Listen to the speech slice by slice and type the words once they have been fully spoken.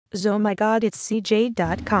Oh my god, it's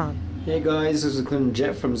CJ.com. Hey guys, this is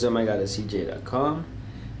Jeff from CJ.com.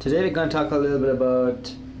 Today we're going to talk a little bit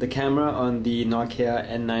about the camera on the Nokia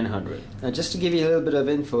N900. Now just to give you a little bit of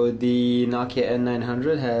info, the Nokia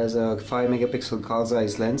N900 has a 5 megapixel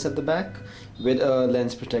call-size lens at the back with a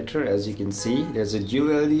lens protector. As you can see, there's a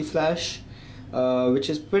dual LED flash, which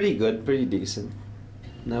is pretty good, pretty decent.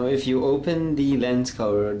 Now if you open the lens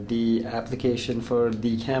cover, the application for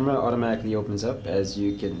the camera automatically opens up. As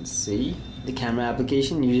you can see, the camera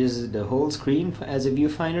application uses the whole screen as a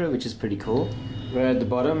viewfinder, which is pretty cool. Where at the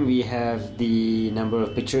bottom we have the number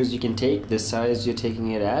of pictures you can take, the size you're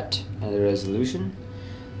taking it at, and the resolution.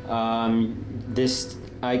 This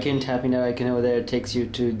icon, tapping that icon over there, takes you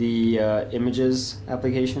to the images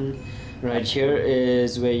application. Right here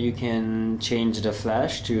is where you can change the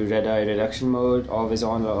flash to red eye reduction mode, always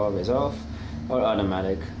on or always off, or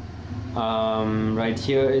automatic. Right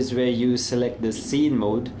here is where you select the scene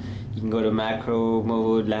mode. You can go to macro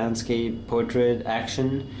mode, landscape, portrait,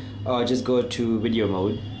 action, or just go to video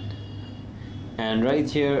mode. And right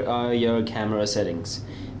here are your camera settings.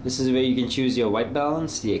 This is where you can choose your white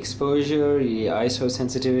balance, the exposure, the ISO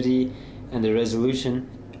sensitivity, and the resolution.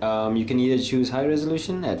 You can either choose high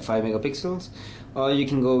resolution at 5 megapixels, or you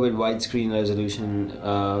can go with widescreen resolution,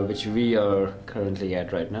 which we are currently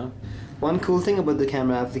at right now. One cool thing about the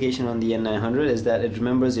camera application on the N900 is that it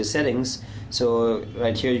remembers your settings. So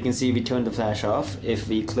right here you can see we turned the flash off. If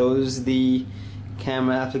we close the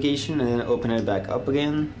camera application and then open it back up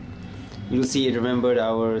again, you'll see it remembered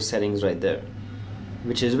our settings right there,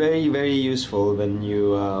 which is very, very useful when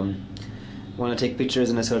you want to take pictures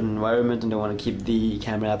in a certain environment and don't want to keep the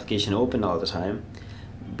camera application open all the time.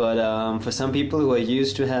 But for some people who are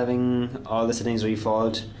used to having all the settings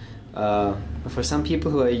default, for some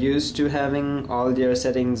people who are used to having all their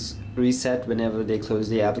settings reset whenever they close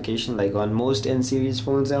the application, like on most N series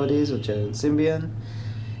phones nowadays, which are Symbian,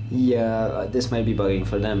 yeah, this might be bugging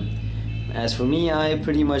for them. As for me, I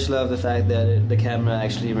pretty much love the fact that the camera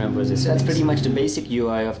actually remembers its settings. That's pretty much the basic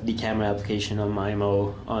UI of the camera application on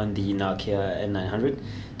Maemo on the Nokia N900.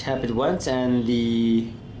 Tap it once and the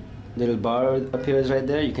little bar appears right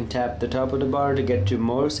there. You can tap the top of the bar to get to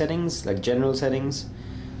more settings, like general settings,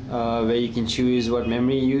 where you can choose what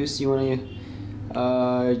memory use you want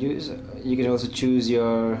to use. You can also choose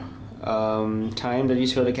your time that you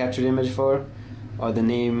sort of capture the image for, or the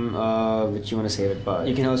name which you want to save it by.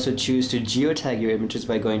 You can also choose to geotag your images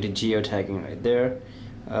by going to geotagging right there.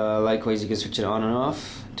 Likewise, you can switch it on and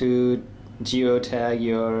off to geotag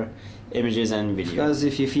your images and videos. Because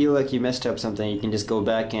if you feel like you messed up something, you can just go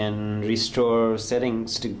back and restore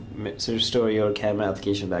settings to restore your camera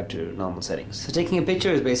application back to normal settings. So taking a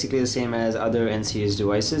picture is basically the same as other N-series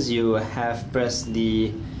devices. You have pressed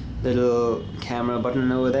the little camera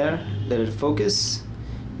button over there, let it focus.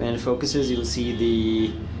 When it focuses, you'll see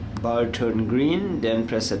the bar turn green, then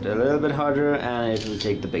press it a little bit harder and it will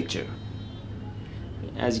take the picture.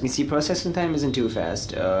 As you can see, processing time isn't too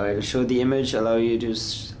fast. It'll show the image, allow you to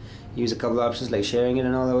use a couple of options like sharing it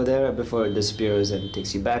and all over there before it disappears and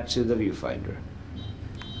takes you back to the viewfinder.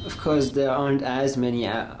 Of course, there aren't as many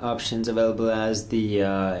options available as the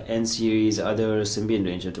N-series other Symbian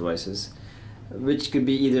range of devices, which could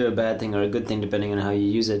be either a bad thing or a good thing depending on how you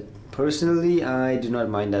use it. Personally, I do not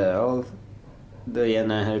mind that at all. The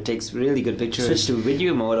N900 takes really good pictures. Switch to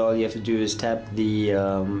video mode, all you have to do is tap the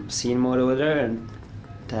scene mode over there and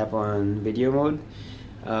tap on video mode.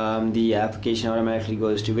 The application automatically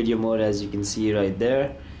goes to video mode, as you can see right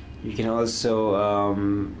there. You can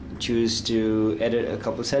also choose to edit a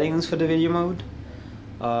couple settings for the video mode,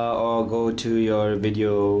 or go to your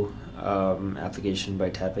video application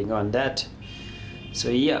by tapping on that. So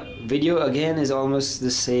yeah, video again is almost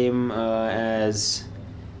the same as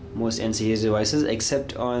most N-series devices,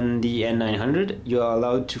 except on the N900 you are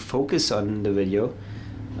allowed to focus on the video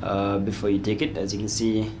before you take it. As you can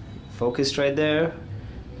see, focused right there.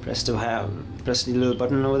 Press the little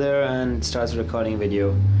button over there and it starts recording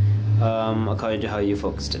video according to how you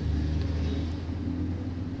focused it.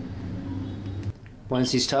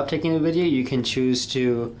 Once you stop taking the video, you can choose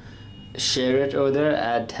to share it over there,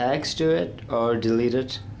 add tags to it, or delete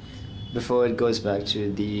it before it goes back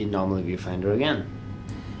to the normal viewfinder again.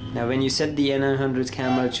 Now when you set the N900's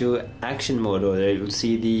camera to action mode over there, you'll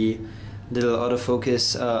see the little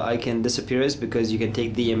autofocus icon disappears because you can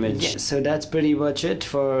take the image. Yeah, so that's pretty much it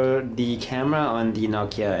for the camera on the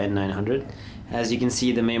Nokia N900. As you can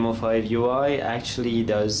see, the Maemo 5 UI actually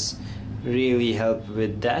does really help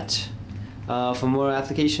with that. For more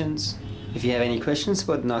applications, if you have any questions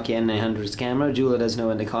about Nokia N900's camera, do let us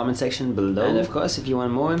know in the comment section below. And of course, if you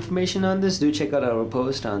want more information on this, do check out our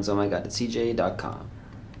post on ohmygodcj.com.